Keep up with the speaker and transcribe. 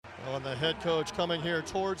On the head coach coming here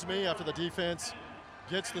towards me after the defense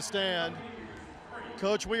gets the stand.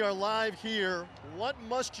 Coach, we are live here. What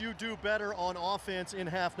must you do better on offense in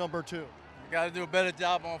half number 2? We got to do a better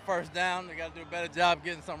job on first down. We got to do a better job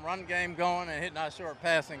getting some run game going and hitting our short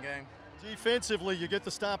passing game. Defensively, you get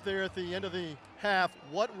the stop there at the end of the half.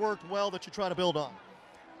 What worked well that you try to build on?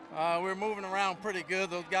 We were moving around pretty good.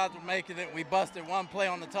 Those guys were making it. We busted one play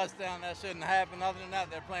on the touchdown. That shouldn't happen. Other than that,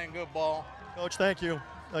 they're playing good ball. Coach, thank you.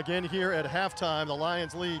 Again here at halftime, the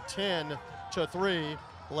Lions lead 10-3.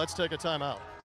 Let's take a timeout.